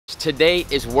Today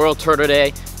is World Turtle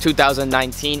Day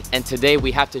 2019, and today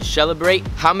we have to celebrate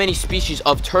how many species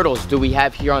of turtles do we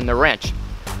have here on the ranch.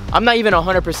 I'm not even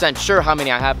 100% sure how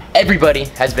many I have. Everybody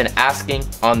has been asking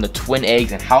on the twin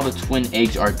eggs and how the twin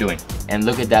eggs are doing. And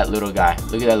look at that little guy.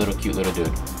 Look at that little cute little dude.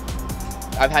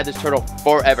 I've had this turtle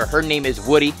forever. Her name is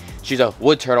Woody. She's a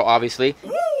wood turtle, obviously.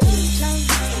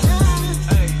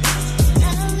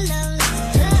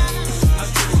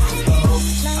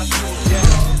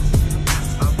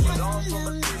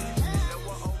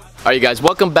 Alright, you guys,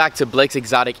 welcome back to Blake's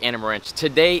Exotic Animal Ranch.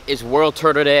 Today is World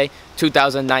Turtle Day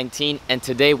 2019, and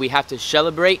today we have to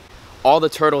celebrate all the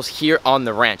turtles here on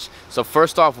the ranch. So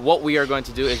first off, what we are going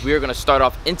to do is we are going to start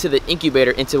off into the incubator,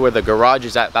 into where the garage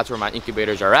is at. That's where my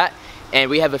incubators are at.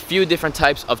 And we have a few different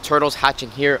types of turtles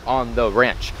hatching here on the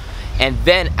ranch. And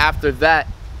then after that,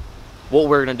 what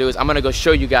we're gonna do is I'm gonna go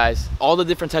show you guys all the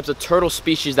different types of turtle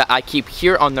species that I keep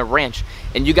here on the ranch.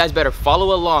 And you guys better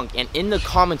follow along, and in the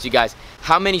comments, you guys,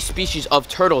 how many species of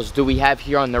turtles do we have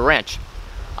here on the ranch?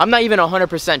 I'm not even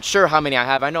 100% sure how many I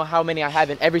have. I know how many I have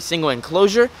in every single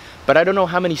enclosure, but I don't know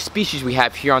how many species we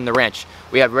have here on the ranch.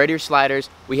 We have red ear sliders,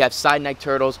 we have side neck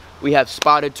turtles, we have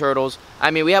spotted turtles.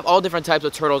 I mean, we have all different types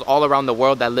of turtles all around the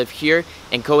world that live here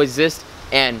and coexist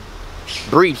and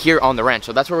breed here on the ranch.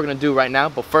 So that's what we're gonna do right now.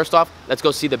 But first off, let's go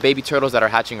see the baby turtles that are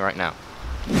hatching right now.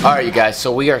 All right, you guys,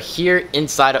 so we are here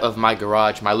inside of my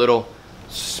garage, my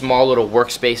small little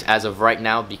workspace as of right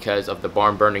now because of the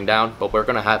barn burning down. But we're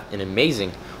gonna have an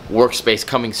amazing workspace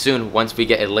coming soon once we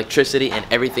get electricity and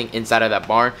everything inside of that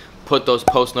barn. Put those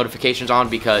post notifications on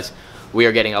because we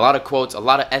are getting a lot of quotes, a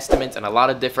lot of estimates, and a lot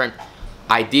of different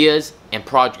ideas and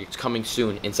projects coming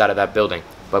soon inside of that building.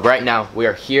 But right now we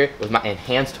are here with my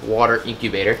enhanced water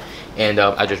incubator, and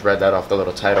I just read that off the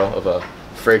little title of a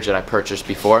fridge that I purchased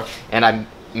before, and I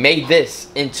made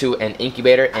this into an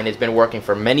incubator, and it's been working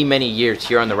for many years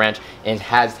here on the ranch and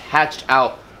has hatched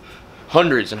out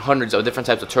hundreds and hundreds of different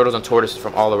types of turtles and tortoises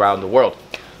from all around the world.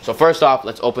 So first off,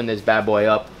 let's open this bad boy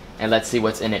up and let's see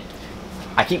what's in it.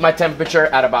 I keep my temperature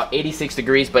at about 86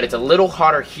 degrees, but it's a little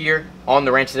hotter here on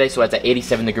the ranch today, so it's at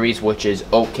 87 degrees, which is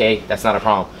okay. That's not a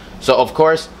problem. So of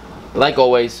course, like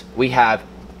always, we have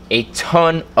a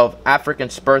ton of African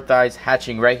spur thighs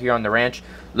hatching right here on the ranch.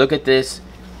 Look at this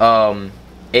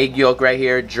egg yolk right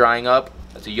here drying up.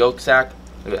 That's a yolk sac.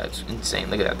 Look at that, it's insane.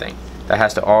 Look at that thing. That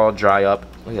has to all dry up.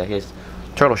 Look at that, here's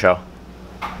turtle shell.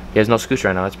 He has no scooch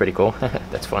right now. That's pretty cool.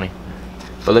 That's funny.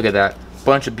 But look at that.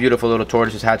 Bunch of beautiful little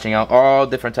tortoises hatching out. All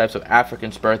different types of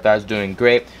African spur thighs doing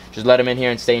great. Just let them in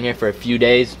here and stay in here for a few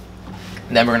days.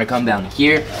 And then we're gonna come down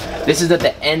here. This is at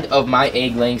the end of my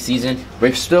egg laying season.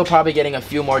 We're still probably getting a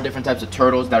few more different types of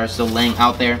turtles that are still laying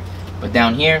out there. But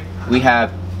down here, we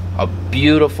have a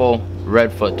beautiful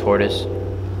redfoot tortoise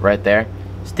right there,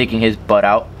 sticking his butt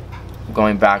out,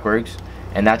 going backwards.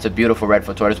 And that's a beautiful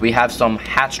redfoot tortoise. We have some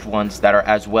hatched ones that are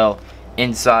as well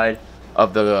inside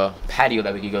of the patio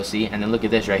that we could go see. And then look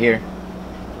at this right here.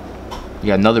 You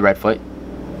got another redfoot.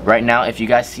 Right now, if you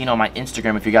guys seen on my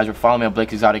Instagram, if you guys were following me on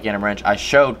Blake's Exotic Animal Ranch, I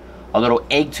showed a little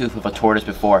egg tooth of a tortoise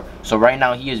before. So right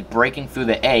now he is breaking through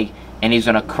the egg, and he's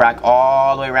gonna crack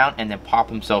all the way around and then pop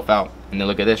himself out. And then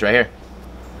look at this right here.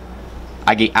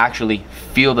 I can actually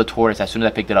feel the tortoise as soon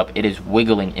as I picked it up. It is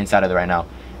wiggling inside of it right now.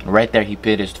 And right there, he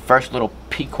put his first little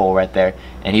peek hole right there,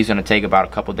 and he's gonna take about a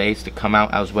couple days to come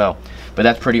out as well. But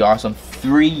that's pretty awesome.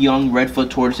 3 young redfoot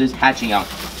tortoises hatching out.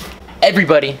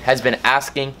 Everybody has been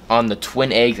asking on the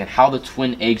twin eggs and how the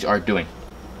twin eggs are doing.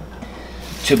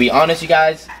 To be honest, you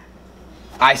guys,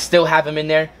 I still have them in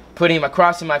there, putting them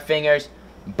crossing my fingers,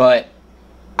 but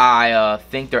I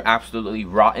think they're absolutely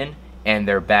rotten and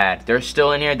they're bad. They're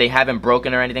still in here. They haven't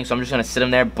broken or anything, so I'm just gonna sit them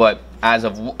there. But as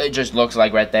of it just looks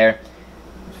like right there,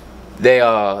 they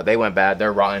went bad.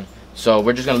 They're rotten. So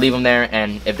we're just gonna leave them there,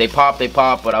 and if they pop, they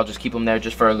pop, but I'll just keep them there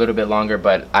just for a little bit longer.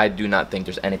 But I do not think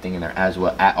there's anything in there as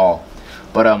well at all.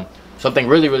 But something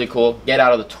really cool, get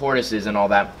out of the tortoises and all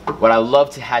that. What I love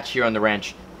to hatch here on the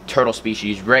ranch, turtle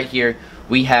species. Right here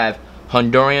we have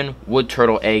Honduran wood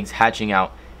turtle eggs hatching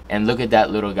out, and look at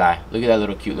that little guy. Look at that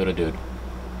little cute little dude.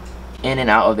 In and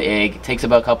out of the egg. It takes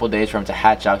about a couple days for him to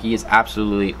hatch out. He is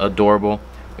absolutely adorable.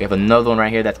 We have another one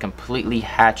right here that's completely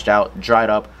hatched out, dried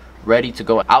up, ready to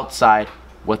go outside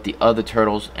with the other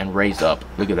turtles and raise up.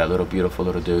 Look at that little beautiful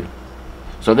little dude.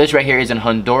 So this right here is an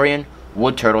Honduran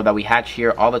wood turtle that we hatch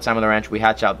here all the time on the ranch. We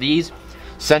hatch out these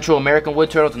Central American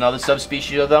wood turtles, another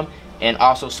subspecies of them, and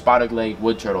also spotted leg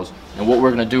wood turtles. And what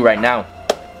we're gonna do right now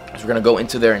So we're gonna go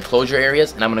into their enclosure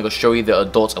areas, and I'm gonna go show you the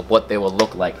adults of what they will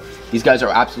look like. These guys are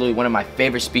absolutely one of my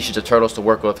favorite species of turtles to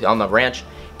work with on the ranch,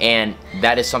 and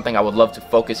that is something I would love to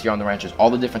focus here on the ranch, is all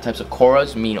the different types of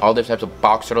koras, meaning all different types of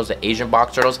box turtles, the Asian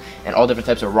box turtles, and all different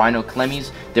types of rhino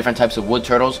clemmies, different types of wood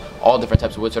turtles, all different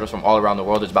types of wood turtles from all around the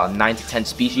world. There's about 9 to 10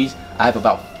 species. I have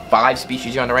about 5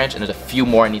 species here on the ranch, and there's a few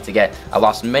more I need to get. I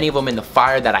lost many of them in the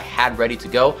fire that I had ready to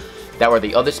go. That were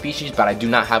the other species, but I do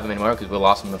not have them anymore because we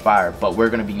lost them in the fire. But we're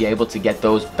going to be able to get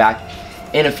those back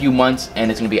in a few months,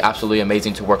 and it's going to be absolutely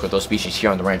amazing to work with those species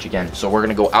here on the ranch again. So we're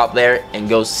going to go out there and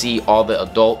go see all the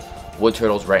adult wood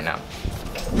turtles right now.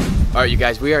 Alright, you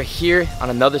guys, we are here on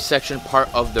another section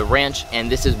part of the ranch,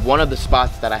 and this is one of the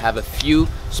spots that I have a few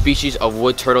species of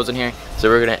wood turtles in here. So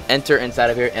we're going to enter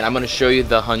inside of here, and I'm going to show you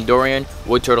the Honduran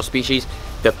wood turtle species,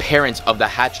 the parents of the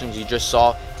hatchlings you just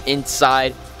saw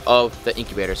inside of the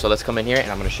incubator. So let's come in here,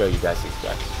 and I'm going to show you guys these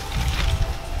guys.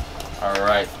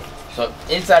 Alright, so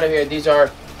inside of here, these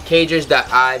are cages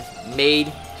that I've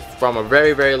made from a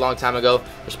very, very long time ago.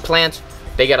 There's plants.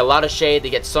 They get a lot of shade.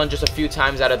 They get sun just a few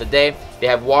times out of the day. They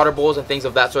have water bowls and things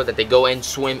of that sort that they go in,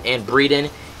 swim, and breed in.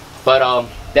 But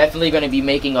definitely going to be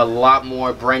making a lot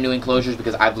more brand new enclosures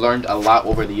because I've learned a lot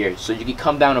over the years. So you can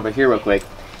come down over here real quick,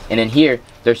 and in here,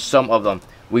 there's some of them.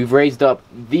 We've raised up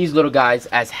these little guys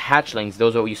as hatchlings.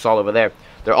 Those are what you saw over there.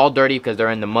 They're all dirty because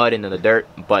they're in the mud and in the dirt.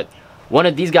 But one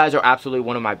of these guys are absolutely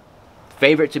one of my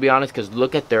favorite, to be honest, because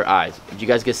look at their eyes. If you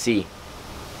guys can see.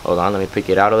 Hold on, let me pick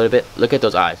it out a little bit. Look at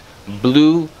those eyes.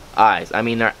 Blue eyes. I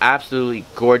mean, they're absolutely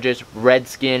gorgeous. Red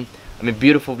skin. I mean,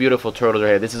 beautiful, beautiful turtles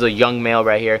right here. This is a young male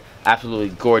right here.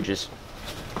 Absolutely gorgeous.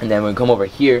 And then we're going to come over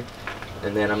here.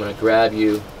 And then I'm going to grab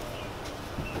you.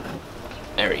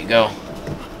 There you go.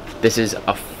 This is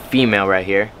a female right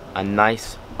here, a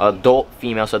nice adult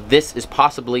female. So this is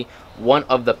possibly one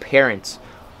of the parents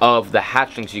of the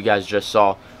hatchlings you guys just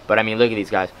saw. But I mean, look at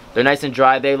these guys. They're nice and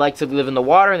dry. They like to live in the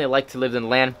water, and they like to live in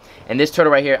land. And this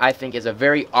turtle right here, I think, is a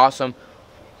very awesome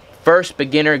first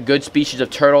beginner good species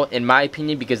of turtle, in my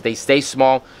opinion, because they stay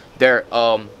small. They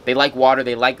like water,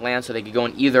 they like land, so they could go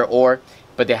in either or.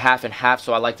 But they're half and half,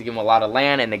 so I like to give them a lot of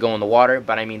land, and they go in the water.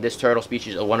 But I mean, this turtle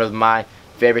species is one of my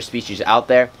favorite species out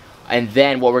there. And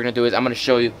then what we're going to do is I'm going to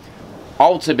show you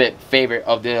ultimate favorite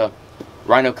of the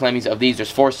rhino clemmies of these.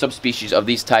 There's 4 subspecies of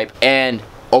these type. And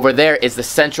over there is the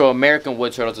Central American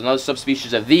wood turtles, another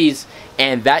subspecies of these.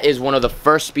 And that is one of the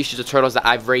first species of turtles that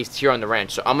I've raised here on the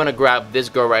ranch. So I'm going to grab this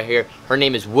girl right here. Her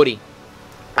name is Woody.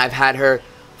 I've had her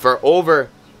for over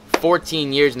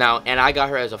 14 years now, and I got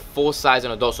her as a full-size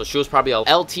and adult. So she was probably a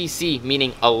LTC,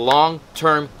 meaning a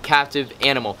long-term captive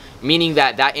animal, meaning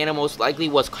that that animal most likely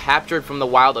was captured from the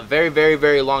wild a very, very,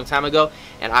 very long time ago,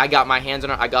 and I got my hands on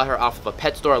her. I got her off of a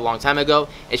pet store a long time ago,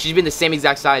 and she's been the same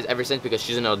exact size ever since because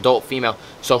she's an adult female.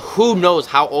 So who knows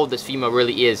how old this female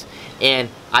really is. And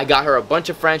I got her a bunch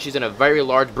of friends. She's in a very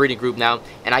large breeding group now,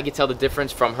 and I can tell the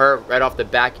difference from her right off the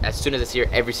back as soon as I see her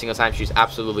every single time. She's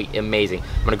absolutely amazing.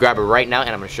 I'm gonna grab her right now,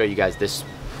 and I'm gonna show you guys this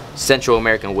Central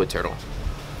American wood turtle.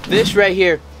 This right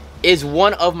here is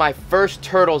one of my first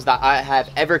turtles that I have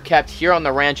ever kept here on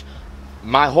the ranch.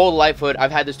 My whole lifehood,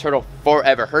 I've had this turtle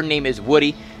forever. Her name is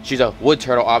Woody. She's a wood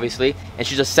turtle, obviously, and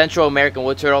she's a Central American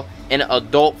wood turtle, an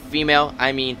adult female.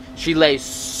 I mean, she lays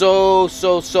so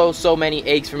many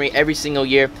eggs for me every single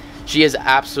year. She is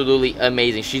absolutely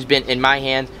amazing. She's been in my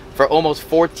hands for almost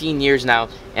 14 years now,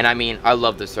 and I mean, I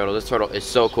love this turtle. This turtle is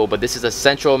so cool. But this is a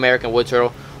Central American wood turtle,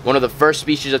 one of the first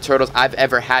species of turtles I've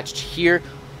ever hatched here,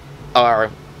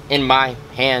 or in my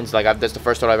hands. Like, that's the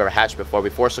first turtle I've ever hatched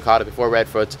before cicada, before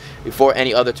redfoots, before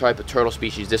any other type of turtle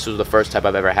species. This was the first type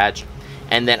I've ever hatched.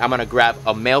 And then I'm gonna grab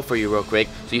a male for you real quick.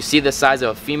 So you see the size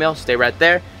of a female, stay right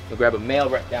there. We'll grab a male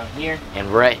right down here,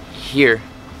 and right here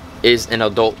is an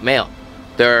adult male.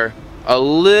 They're a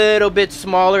little bit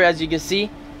smaller, as you can see,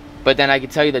 but then I can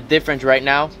tell you the difference right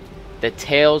now. The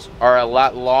tails are a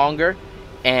lot longer,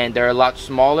 and they're a lot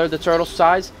smaller, the turtle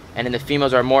size, and then the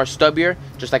females are more stubbier.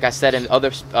 Just like I said in other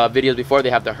videos before, they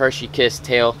have the Hershey Kiss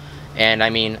tail. And I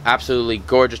mean, absolutely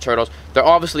gorgeous turtles. They're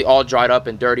obviously all dried up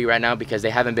and dirty right now because they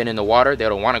haven't been in the water. They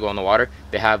don't want to go in the water.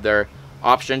 They have their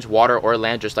options, water or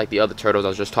land, just like the other turtles I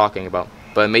was just talking about.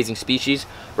 But amazing species.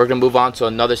 We're going to move on to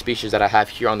another species that I have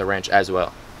here on the ranch as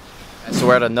well. So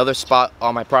we're at another spot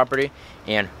on my property,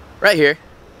 and right here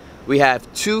we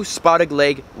have 2 spotted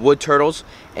leg wood turtles,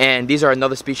 and these are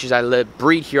another species I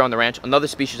breed here on the ranch. Another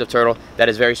species of turtle that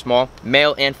is very small,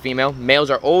 male and female. Males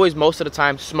are always, most of the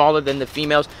time, smaller than the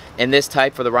females in this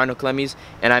type for the rhino clemmies.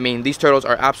 And I mean, these turtles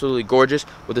are absolutely gorgeous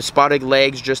with the spotted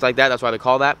legs just like that. That's why they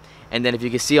call that. And then if you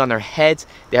can see on their heads,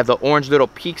 they have the orange little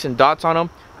peaks and dots on them.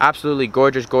 Absolutely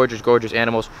gorgeous, gorgeous, gorgeous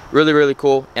animals. Really, really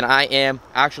cool. And I am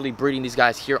actually breeding these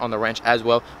guys here on the ranch as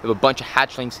well. We have a bunch of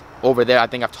hatchlings over there. I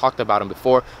think I've talked about them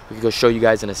before. We can go show you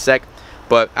guys in a sec.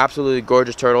 But absolutely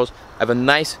gorgeous turtles. I have a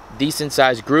nice, decent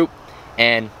sized group.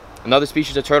 And another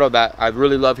species of turtle that I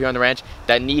really love here on the ranch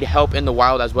that need help in the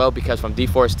wild as well, because from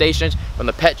deforestation, from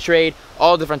the pet trade,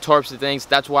 all different types of things.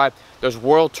 That's why there's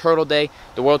World Turtle Day.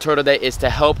 The World Turtle Day is to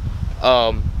help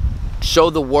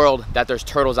show the world that there's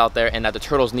turtles out there and that the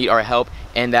turtles need our help,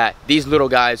 and that these little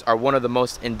guys are one of the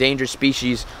most endangered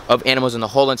species of animals in the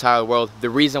whole entire world. The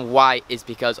reason why is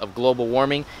because of global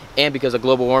warming, and because of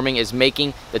global warming is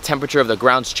making the temperature of the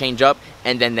grounds change up,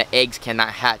 and then the eggs cannot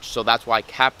hatch. So that's why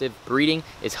captive breeding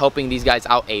is helping these guys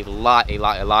out a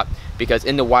lot, because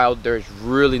in the wild there's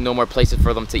really no more places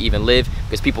for them to even live,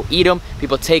 because people eat them,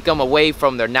 people take them away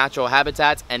from their natural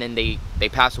habitats, and then they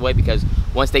pass away, because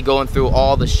once they go in through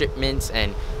all the shipments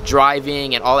and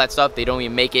driving and all that stuff, they don't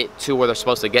even make it to where they're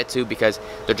supposed to get to, because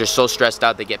they're just so stressed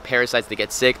out. They get parasites, they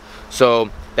get sick. So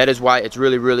that is why it's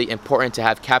really, really important to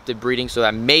have captive breeding, so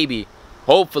that maybe,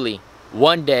 hopefully,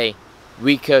 one day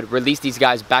we could release these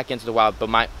guys back into the wild. But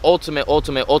my ultimate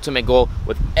goal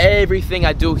with everything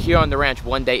I do here on the ranch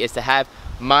one day is to have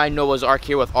my Noah's Ark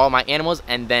here with all my animals,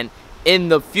 and then in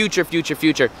the future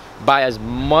buy as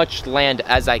much land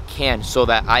as I can, so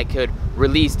that I could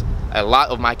release a lot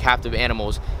of my captive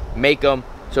animals, make them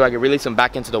so I can release them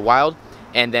back into the wild,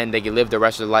 and then they can live the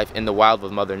rest of their life in the wild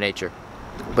with Mother Nature.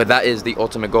 But that is the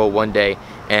ultimate goal one day,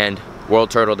 and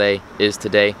World Turtle Day is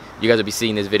today. You guys will be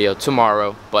seeing this video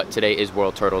tomorrow, but today is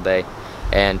World Turtle Day,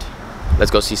 and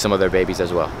let's go see some of their babies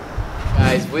as well.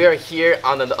 Guys, we are here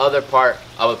on the other part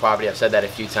of the property. I've said that a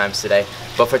few times today.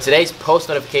 But for today's post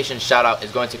notification shout out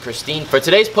is going to Christine. For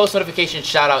today's post notification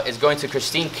shout out is going to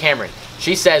Christine Cameron.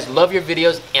 She says, love your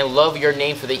videos and love your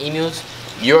name for the emus.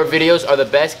 Your videos are the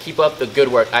best. Keep up the good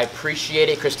work. I appreciate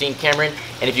it, Christine Cameron.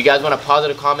 And if you guys want a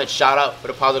positive comment, shout out,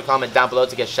 put a positive comment down below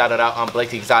to get shouted out on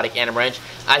Blake's Exotic Animal Ranch.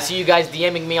 I see you guys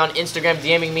DMing me on Instagram,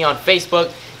 DMing me on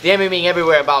Facebook, DMing me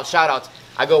everywhere about shout outs.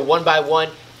 I go one by one,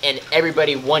 and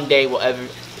everybody one day will ever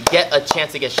get a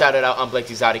chance to get shouted out on Blake's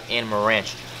Exotic Animal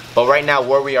Ranch. But right now,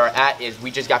 where we are at is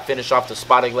we just got finished off the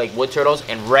spotted leg wood turtles,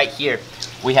 and right here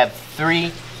we have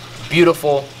 3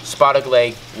 beautiful spotted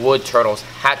leg wood turtles,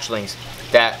 hatchlings,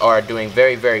 that are doing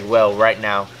very, very well right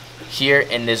now here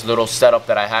in this little setup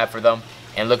that I have for them.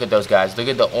 And look at those guys. Look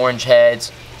at the orange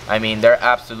heads. I mean, they're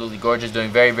absolutely gorgeous, doing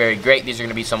very, very great. These are going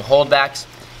to be some holdbacks.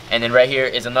 And then right here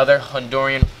is another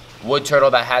Honduran wood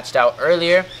turtle that hatched out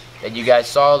earlier that you guys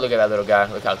saw. Look at that little guy.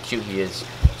 Look how cute he is.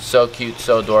 So cute,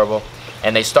 so adorable.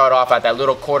 And they start off at that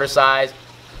little quarter size,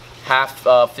 half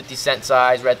 50-cent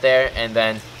size right there, and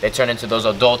then they turn into those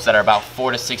adults that are about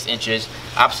 4 to 6 inches.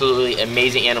 Absolutely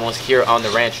amazing animals here on the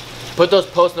ranch. Put those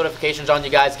post notifications on, you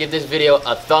guys. Give this video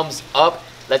a thumbs up.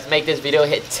 Let's make this video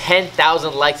hit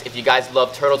 10,000 likes if you guys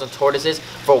love turtles and tortoises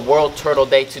for World Turtle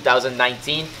Day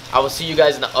 2019. I will see you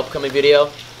guys in the upcoming video,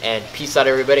 and peace out,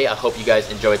 everybody. I hope you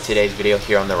guys enjoyed today's video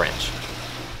here on the ranch.